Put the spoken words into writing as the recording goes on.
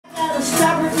a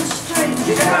stubborn streak.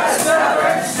 You got a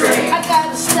stubborn streak. I got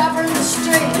a stubborn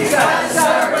streak. You got a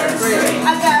stubborn streak.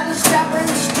 I got a stubborn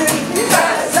streak. You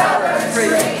got a stubborn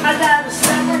streak. I got a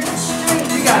stubborn streak.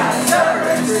 You got a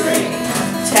stubborn streak.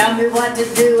 Tell me what to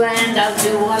do and I'll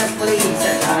do what I please.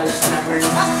 I got a stubborn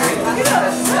streak. You got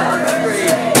a stubborn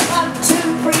streak.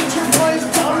 Two preacher boys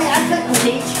told me I couldn't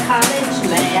teach college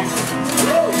math.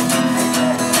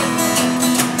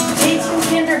 Teaching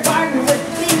kindergarten would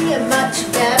be a much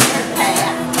better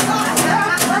path.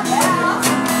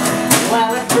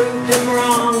 Well, I proved them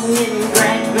wrong in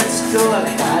graduate school.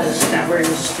 I got a stubborn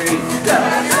streak. You got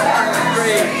a stubborn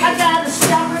streak. I got a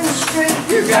stubborn streak.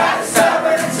 You got a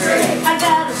stubborn streak. I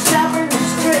got a stubborn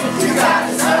streak. You got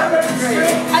a stubborn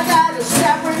streak. I got a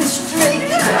stubborn streak.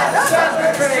 You got a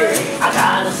stubborn streak. I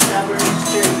got a stubborn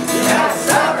streak. You got a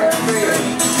stubborn streak.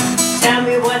 Tell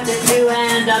me what to do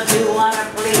and I'll do what I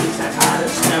please. I got a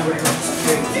stubborn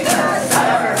streak. You got a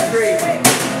stubborn streak.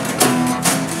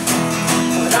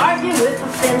 Would argue with a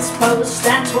fence post,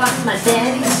 that's what my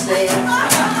daddy said.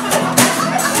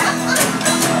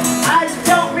 I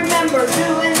don't remember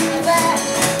doing that,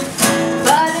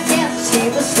 but I guess he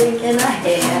was thinking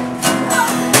ahead.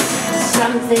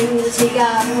 Some things he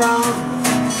got wrong,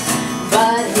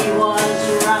 but he was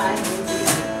right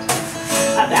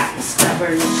about the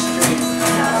stubborn streak.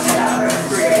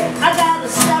 I got a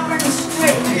stubborn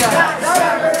streak. You got a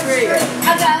stubborn streak.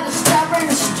 I got a stubborn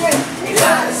streak. You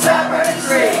got a stubborn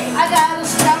streak. I got a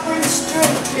stubborn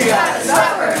streak. You got a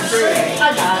stubborn streak. I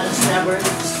got a stubborn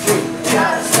streak. You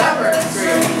got a stubborn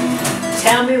streak.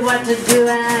 Tell me what to do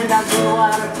and I'll do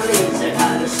what I please. I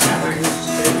got a stubborn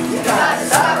streak. You got a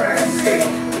stubborn streak.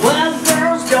 Well,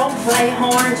 girls don't play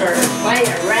horns or play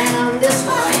around this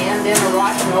land in a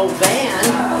rock and roll band.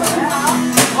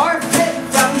 Or fit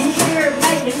from here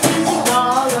making music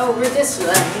all over this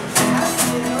land.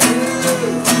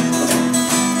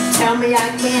 Tell me I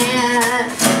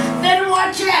can't, then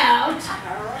watch out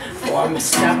for my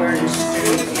stubborn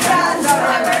streak. You got a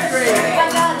stubborn streak. I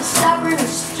got a stubborn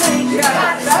streak. You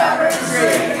got a stubborn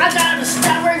streak. I got a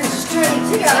stubborn streak.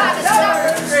 You got a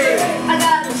stubborn streak. I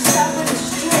got a stubborn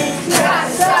streak. You got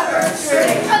a stubborn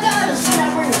streak. I got a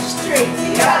stubborn streak.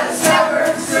 You got a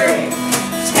stubborn streak.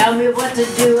 Tell me what to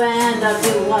do and I'll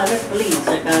do what I please.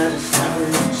 I got a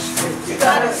stubborn streak. You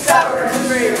got a stubborn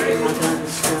streak. I got a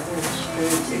stubborn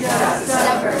streak. You got a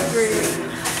stubborn streak.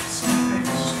 Stubborn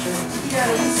streak. You got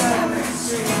a stubborn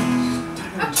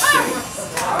streak.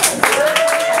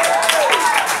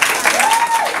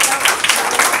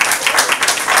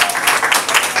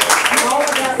 All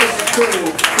of that was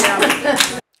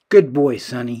cool. Good boy,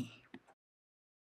 Sonny.